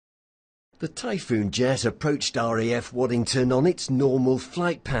The Typhoon jet approached RAF Waddington on its normal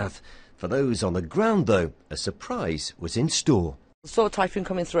flight path. For those on the ground, though, a surprise was in store. I saw a Typhoon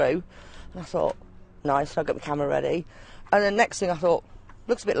coming through, and I thought, nice, I'll get my camera ready. And then next thing I thought,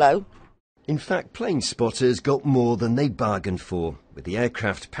 looks a bit low. In fact, plane spotters got more than they bargained for, with the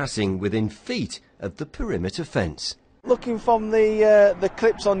aircraft passing within feet of the perimeter fence. Looking from the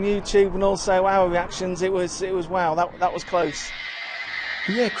clips on YouTube and also our reactions, it was wow, that was close.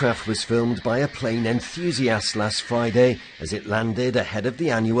 The aircraft was filmed by a plane enthusiast last Friday as it landed ahead of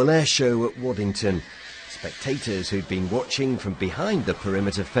the annual air show at Waddington. Spectators who'd been watching from behind the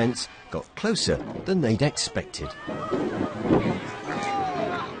perimeter fence got closer than they'd expected.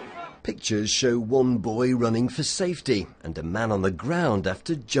 Pictures show one boy running for safety and a man on the ground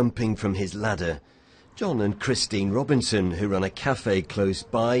after jumping from his ladder. John and Christine Robinson, who run a cafe close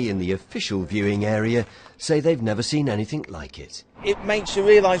by in the official viewing area, say they've never seen anything like it. It makes you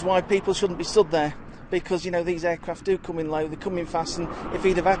realise why people shouldn't be stood there, because, you know, these aircraft do come in low, they come in fast, and if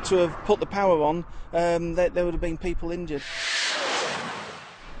he'd have had to have put the power on, there would have been people injured.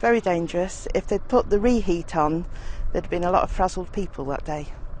 Very dangerous. If they'd put the reheat on, there'd have been a lot of frazzled people that day.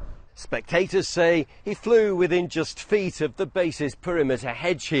 Spectators say he flew within just feet of the base's perimeter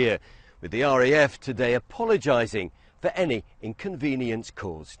hedge here, with the RAF today apologising for any inconvenience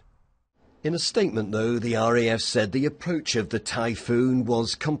caused. In a statement, though, the RAF said the approach of the Typhoon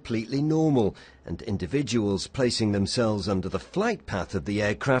was completely normal, and individuals placing themselves under the flight path of the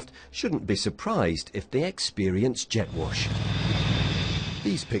aircraft shouldn't be surprised if they experience jet wash.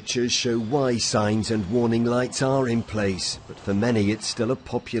 These pictures show why signs and warning lights are in place, but for many it's still a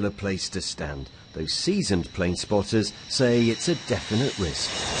popular place to stand. Those seasoned plane spotters say it's a definite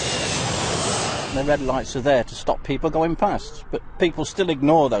risk. The red lights are there to stop people going past, but people still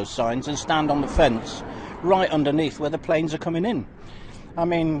ignore those signs and stand on the fence right underneath where the planes are coming in. I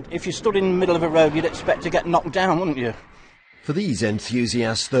mean, if you stood in the middle of a road, you'd expect to get knocked down, wouldn't you? For these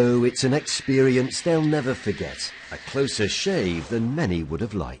enthusiasts, though, it's an experience they'll never forget. A closer shave than many would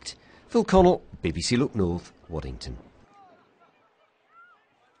have liked. Phil Connell, BBC Look North, Waddington.